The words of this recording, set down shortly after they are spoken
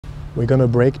We're going to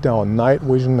break down night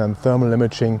vision and thermal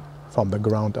imaging from the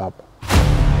ground up.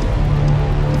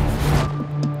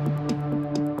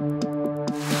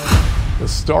 The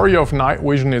story of night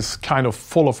vision is kind of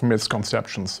full of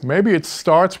misconceptions. Maybe it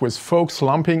starts with folks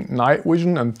lumping night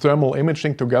vision and thermal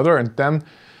imaging together and then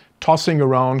tossing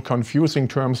around confusing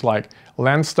terms like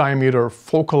lens diameter,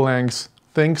 focal length,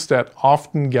 things that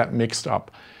often get mixed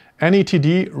up.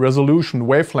 NETD, resolution,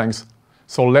 wavelengths.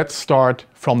 So let's start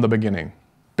from the beginning.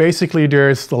 Basically,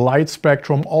 there's the light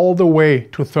spectrum all the way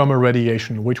to thermal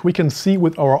radiation, which we can see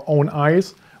with our own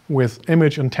eyes with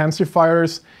image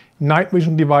intensifiers, night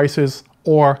vision devices,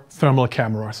 or thermal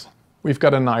cameras. We've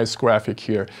got a nice graphic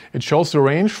here. It shows the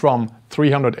range from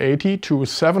 380 to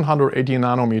 780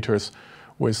 nanometers,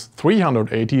 with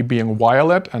 380 being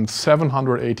violet and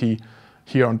 780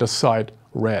 here on the side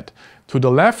red. To the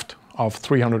left of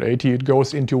 380 it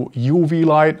goes into UV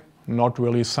light, not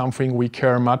really something we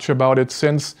care much about it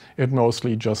since it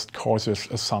mostly just causes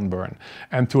a sunburn.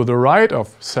 And to the right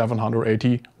of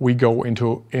 780 we go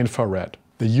into infrared.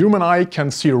 The human eye can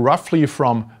see roughly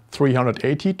from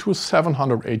 380 to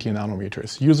 780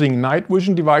 nanometers. Using night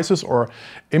vision devices or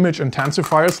image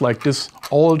intensifiers like this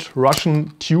old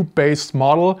Russian tube-based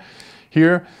model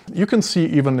here, you can see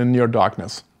even in near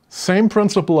darkness. Same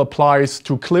principle applies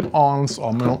to clip-ons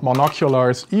or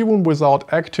monoculars, even without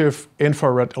active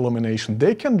infrared illumination.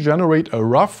 They can generate a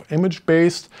rough image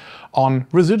based on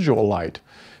residual light.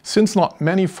 Since not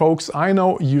many folks I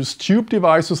know use tube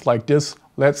devices like this,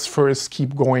 let's first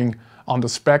keep going on the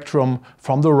spectrum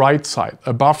from the right side,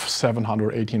 above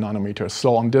 780 nanometers,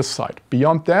 so on this side.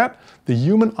 Beyond that, the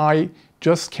human eye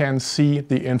just can't see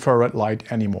the infrared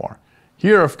light anymore.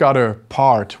 Here I've got a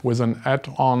part with an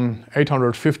add-on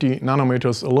 850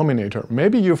 nanometers illuminator.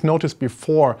 Maybe you've noticed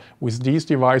before with these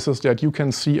devices that you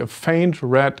can see a faint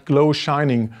red glow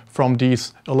shining from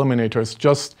these illuminators.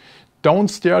 Just don't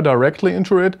stare directly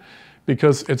into it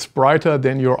because it's brighter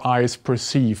than your eyes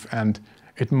perceive and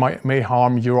it may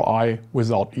harm your eye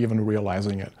without even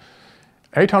realizing it.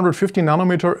 850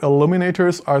 nanometer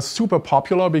illuminators are super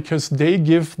popular because they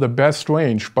give the best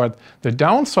range, but the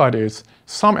downside is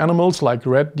some animals like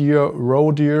red deer,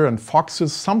 roe deer and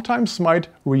foxes sometimes might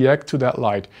react to that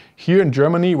light. Here in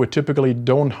Germany we typically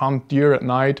don't hunt deer at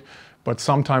night, but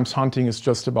sometimes hunting is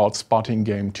just about spotting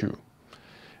game too.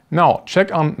 Now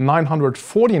check on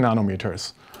 940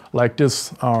 nanometers, like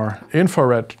this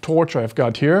infrared torch I've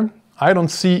got here. I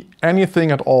don't see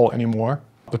anything at all anymore.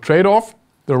 The trade-off,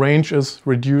 the range is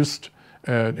reduced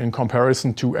in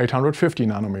comparison to 850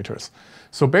 nanometers.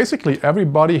 So basically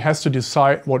everybody has to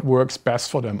decide what works best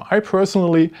for them. I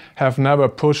personally have never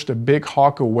pushed a big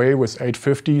hawk away with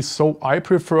 850, so I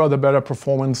prefer the better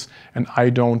performance and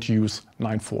I don't use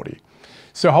 940.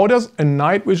 So how does a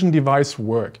night vision device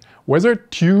work? Whether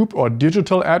tube or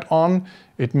digital add-on,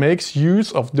 it makes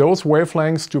use of those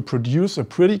wavelengths to produce a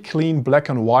pretty clean black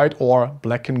and white or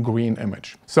black and green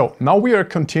image. So now we are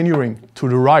continuing to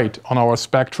the right on our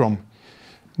spectrum,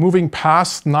 moving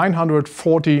past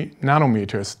 940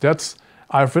 nanometers. That's,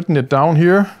 I've written it down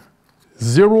here,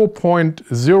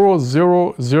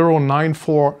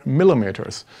 0.00094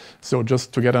 millimeters. So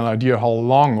just to get an idea how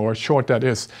long or short that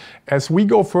is. As we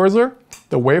go further,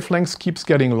 the wavelengths keeps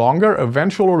getting longer,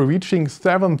 eventually reaching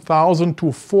 7,000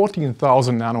 to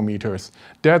 14,000 nanometers.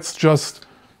 That's just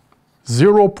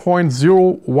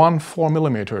 0.014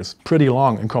 millimeters. Pretty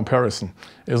long in comparison,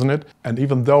 isn't it? And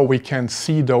even though we can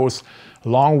see those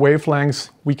long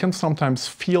wavelengths, we can sometimes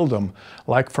feel them,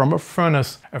 like from a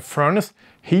furnace. A furnace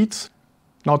heats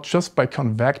not just by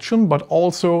convection, but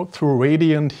also through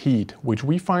radiant heat, which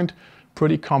we find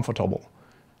pretty comfortable.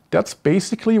 That's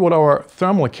basically what our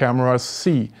thermal cameras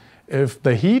see. If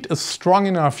the heat is strong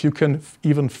enough, you can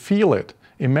even feel it.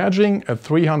 Imagine a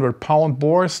 300-pound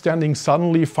boar standing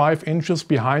suddenly 5 inches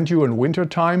behind you in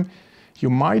wintertime. You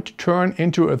might turn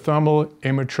into a thermal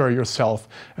imager yourself,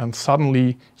 and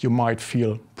suddenly you might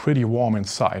feel pretty warm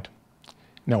inside.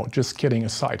 No, just kidding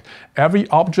aside. Every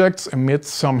object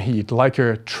emits some heat, like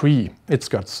a tree. It's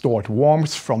got stored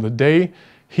warmth from the day,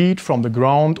 heat from the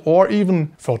ground, or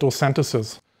even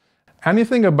photosynthesis.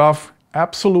 Anything above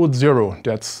absolute zero,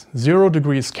 that's 0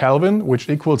 degrees Kelvin, which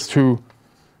equals to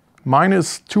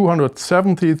minus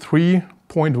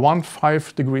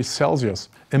 273.15 degrees Celsius,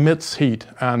 emits heat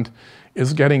and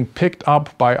is getting picked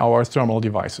up by our thermal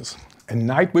devices. A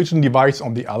night vision device,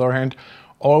 on the other hand,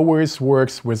 always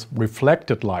works with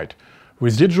reflected light.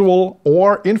 Residual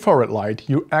or infrared light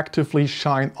you actively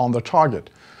shine on the target.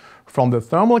 From the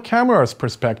thermal camera's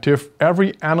perspective,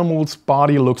 every animal's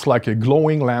body looks like a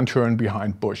glowing lantern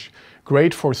behind bush.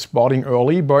 Great for spotting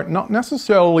early, but not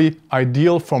necessarily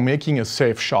ideal for making a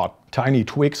safe shot. Tiny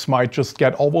twigs might just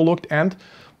get overlooked and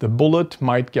the bullet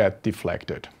might get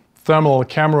deflected. Thermal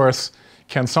cameras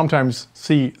can sometimes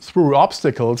see through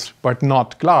obstacles, but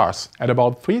not glass. At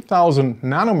about 3000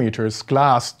 nanometers,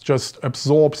 glass just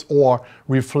absorbs or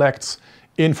reflects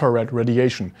infrared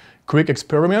radiation. Quick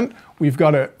experiment. We've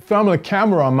got a thermal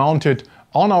camera mounted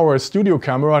on our studio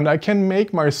camera and I can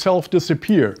make myself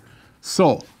disappear.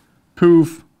 So,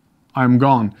 poof, I'm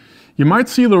gone. You might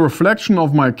see the reflection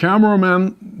of my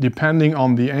cameraman depending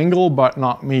on the angle, but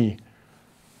not me.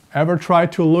 Ever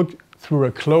tried to look through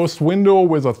a closed window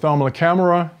with a thermal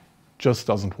camera? Just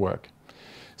doesn't work.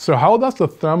 So how does the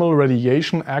thermal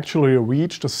radiation actually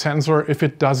reach the sensor if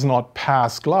it does not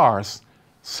pass glass?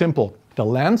 Simple. The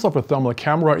lens of a thermal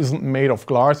camera isn't made of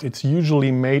glass, it's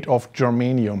usually made of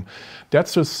germanium.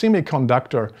 That's a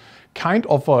semiconductor, kind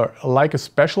of like a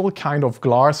special kind of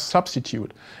glass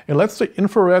substitute. It lets the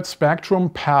infrared spectrum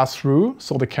pass through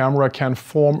so the camera can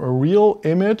form a real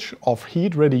image of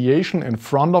heat radiation in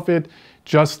front of it,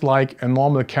 just like a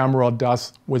normal camera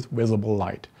does with visible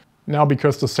light. Now,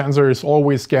 because the sensor is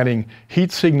always getting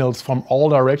heat signals from all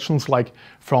directions, like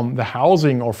from the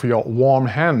housing of your warm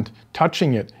hand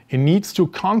touching it, it needs to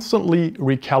constantly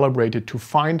recalibrate it to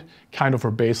find kind of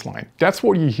a baseline. That's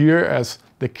what you hear as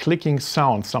the clicking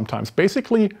sound sometimes.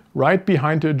 Basically, right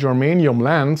behind the germanium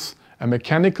lens, a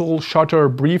mechanical shutter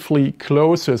briefly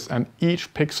closes and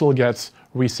each pixel gets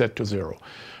reset to 0.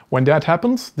 When that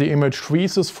happens, the image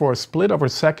freezes for a split of a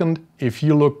second. If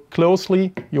you look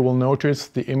closely, you will notice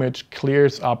the image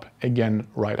clears up again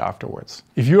right afterwards.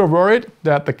 If you are worried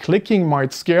that the clicking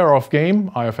might scare off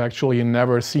game, I have actually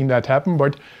never seen that happen,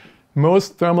 but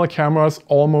most thermal cameras,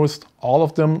 almost all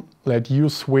of them, let you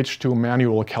switch to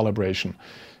manual calibration.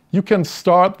 You can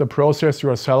start the process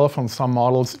yourself, and some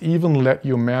models even let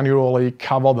you manually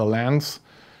cover the lens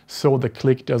so the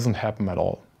click doesn't happen at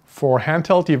all. For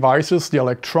handheld devices, the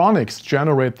electronics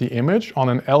generate the image on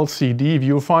an LCD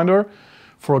viewfinder.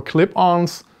 For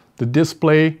clip-ons, the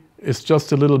display is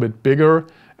just a little bit bigger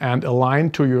and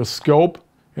aligned to your scope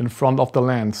in front of the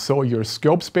lens. So your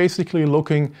scope's basically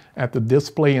looking at the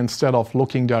display instead of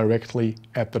looking directly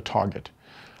at the target.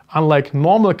 Unlike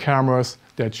normal cameras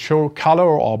that show color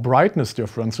or brightness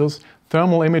differences,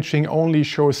 thermal imaging only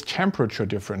shows temperature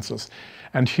differences.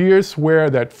 And here's where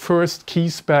that first key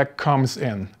spec comes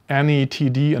in,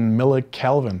 NETD in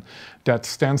millikelvin. That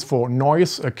stands for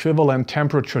noise equivalent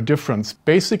temperature difference.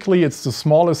 Basically, it's the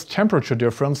smallest temperature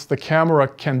difference the camera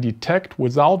can detect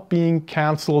without being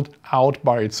cancelled out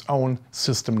by its own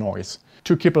system noise.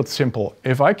 To keep it simple,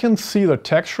 if I can see the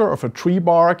texture of a tree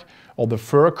bark or the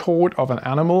fur coat of an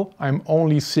animal, I'm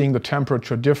only seeing the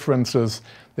temperature differences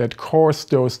that cause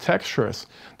those textures.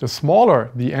 The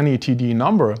smaller the NETD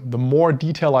number, the more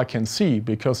detail I can see,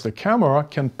 because the camera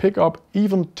can pick up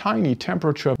even tiny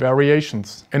temperature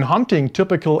variations. In hunting,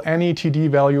 typical NETD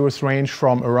values range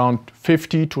from around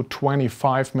 50 to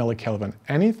 25 millikelvin.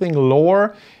 Anything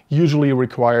lower usually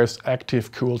requires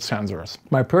active cooled sensors.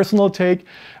 My personal take,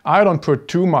 I don't put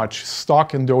too much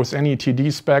stock in those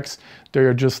NETD specs. They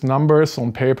are just numbers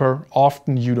on paper.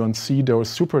 Often you don't see those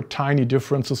super tiny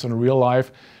differences in real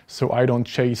life, so I don't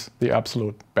chase the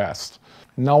absolute best.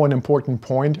 Now, an important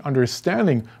point,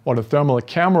 understanding what a thermal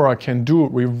camera can do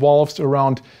revolves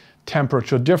around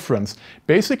temperature difference.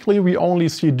 Basically, we only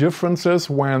see differences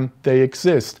when they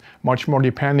exist, much more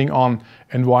depending on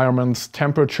environment's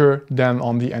temperature than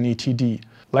on the NETD.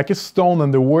 Like a stone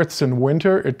in the woods in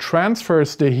winter, it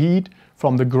transfers the heat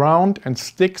from the ground and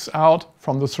sticks out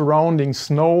from the surrounding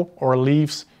snow or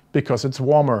leaves because it's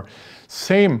warmer.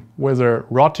 Same with a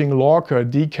rotting log or a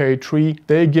decayed tree.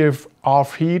 They give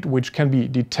off heat which can be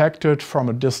detected from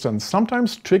a distance,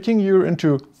 sometimes tricking you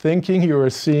into thinking you are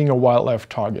seeing a wildlife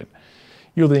target.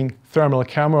 Using thermal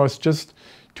cameras just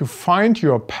to find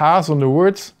your path in the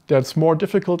woods, that's more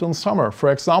difficult in summer.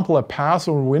 For example, a path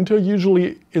in winter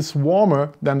usually is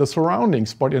warmer than the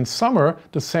surroundings, but in summer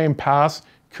the same path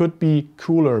could be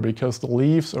cooler because the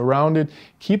leaves around it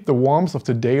keep the warmth of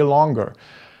the day longer.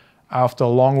 After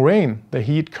long rain, the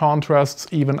heat contrasts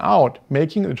even out,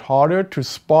 making it harder to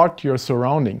spot your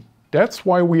surrounding. That's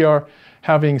why we are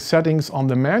having settings on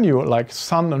the menu like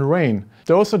sun and rain.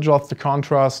 Those adjust the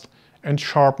contrast and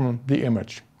sharpen the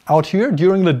image. Out here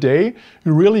during the day,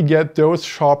 you really get those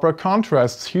sharper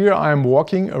contrasts. Here I am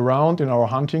walking around in our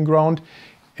hunting ground.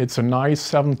 It's a nice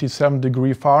 77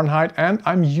 degree Fahrenheit and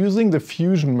I'm using the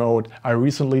fusion mode I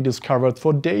recently discovered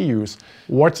for day use.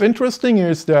 What's interesting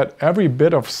is that every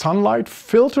bit of sunlight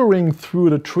filtering through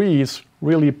the trees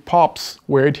really pops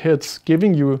where it hits,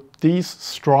 giving you these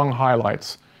strong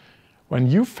highlights.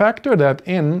 When you factor that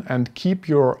in and keep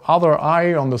your other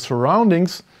eye on the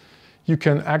surroundings, you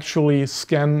can actually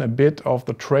scan a bit of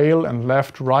the trail and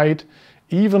left, right,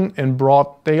 even in broad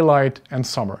daylight and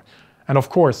summer. And of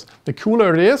course, the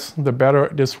cooler it is, the better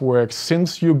this works,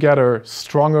 since you get a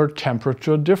stronger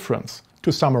temperature difference.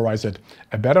 To summarize it,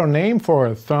 a better name for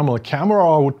a thermal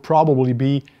camera would probably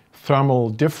be thermal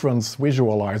difference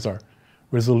visualizer.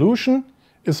 Resolution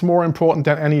is more important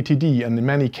than NETD, and in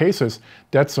many cases,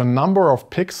 that's a number of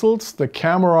pixels the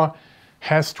camera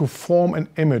has to form an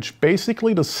image,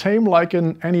 basically the same like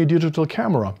in any digital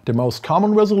camera. The most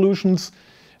common resolutions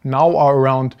now are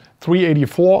around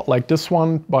 384, like this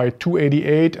one, by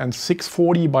 288 and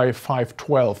 640 by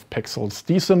 512 pixels.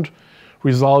 Decent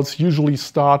results usually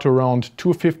start around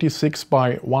 256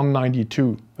 by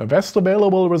 192. The best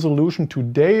available resolution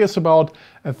today is about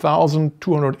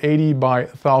 1280 by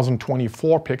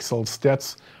 1024 pixels.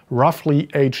 That's roughly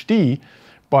HD,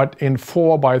 but in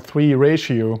 4:3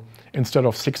 ratio instead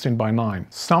of 16:9.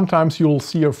 Sometimes you'll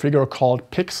see a figure called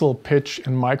pixel pitch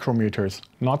in micrometers.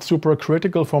 Not super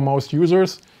critical for most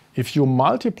users. If you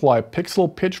multiply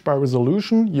pixel pitch by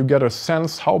resolution, you get a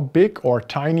sense how big or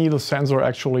tiny the sensor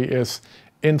actually is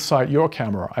inside your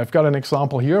camera. I've got an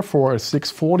example here for a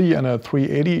 640 and a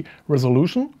 380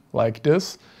 resolution, like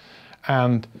this.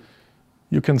 And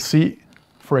you can see,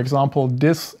 for example,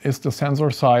 this is the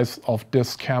sensor size of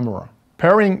this camera.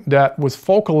 Pairing that with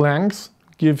focal lengths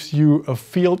gives you a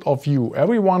field of view.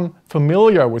 Everyone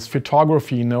familiar with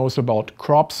photography knows about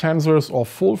crop sensors or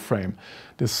full frame.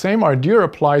 The same idea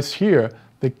applies here.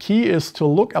 The key is to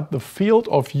look at the field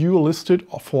of view listed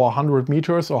for 100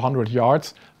 meters or 100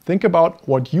 yards. Think about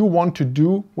what you want to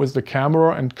do with the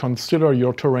camera and consider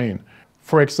your terrain.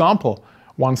 For example,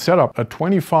 one setup, a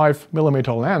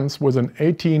 25mm lens with an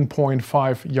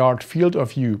 18.5 yard field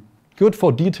of view. Good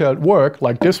for detailed work,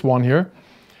 like this one here.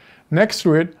 Next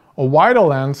to it, a wider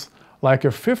lens like a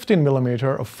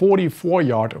 15mm, a 44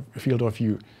 yard field of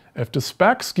view. If the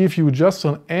specs give you just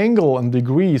an angle and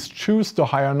degrees, choose the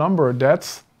higher number.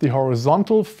 That's the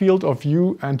horizontal field of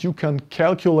view, and you can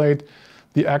calculate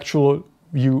the actual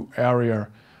view area.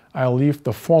 I'll leave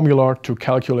the formula to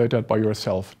calculate that by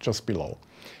yourself just below.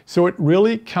 So it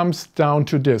really comes down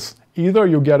to this. Either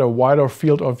you get a wider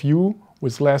field of view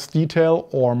with less detail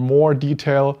or more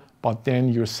detail, but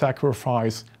then you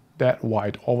sacrifice that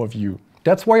wide overview.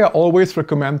 That's why I always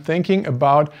recommend thinking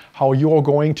about how you're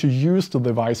going to use the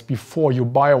device before you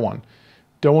buy one.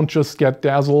 Don't just get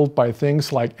dazzled by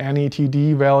things like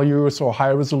NETD values or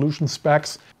high resolution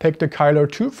specs. Take the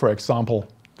Kyler 2, for example,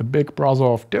 the big brother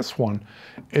of this one.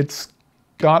 It's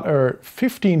got a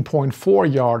 15.4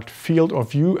 yard field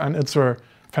of view, and it's a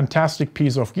fantastic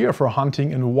piece of gear for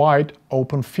hunting in wide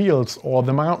open fields or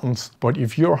the mountains. But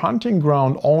if your hunting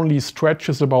ground only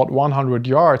stretches about 100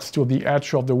 yards to the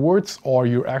edge of the woods, or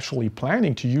you're actually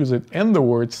planning to use it in the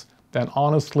woods, then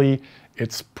honestly,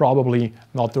 it's probably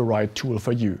not the right tool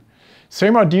for you.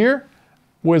 Same idea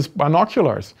with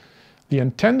binoculars. The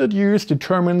intended use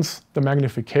determines the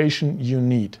magnification you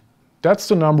need. That's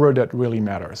the number that really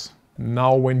matters.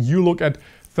 Now, when you look at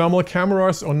thermal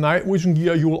cameras or night vision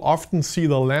gear, you will often see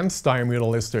the lens diameter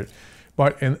listed.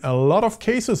 But in a lot of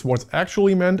cases, what's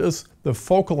actually meant is the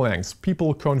focal length.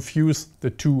 People confuse the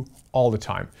two all the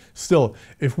time. Still,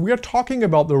 if we are talking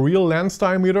about the real lens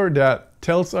diameter, that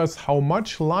tells us how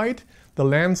much light the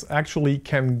lens actually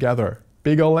can gather.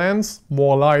 Bigger lens,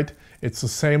 more light. It's the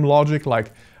same logic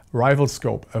like rival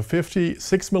scope. A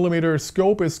 56mm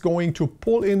scope is going to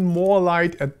pull in more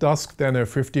light at dusk than a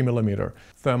 50mm.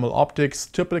 Thermal optics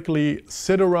typically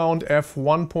sit around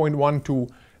f1.1 to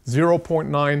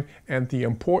 0.9, and the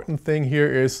important thing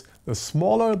here is the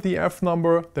smaller the f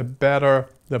number, the better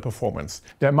the performance.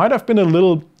 That might have been a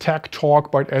little tech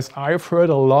talk, but as I've heard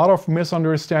a lot of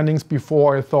misunderstandings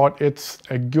before, I thought it's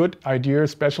a good idea,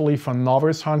 especially for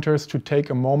novice hunters, to take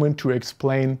a moment to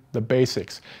explain the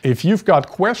basics. If you've got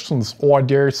questions or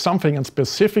there's something in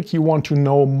specific you want to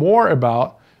know more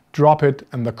about, drop it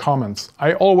in the comments.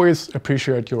 I always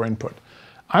appreciate your input.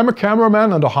 I'm a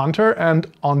cameraman and a hunter, and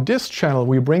on this channel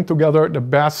we bring together the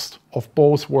best of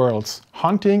both worlds,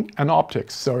 hunting and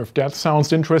optics. So if that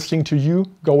sounds interesting to you,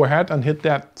 go ahead and hit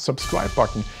that subscribe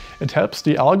button. It helps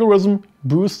the algorithm,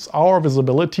 boosts our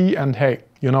visibility, and hey,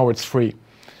 you know it's free.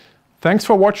 Thanks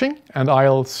for watching, and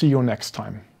I'll see you next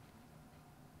time.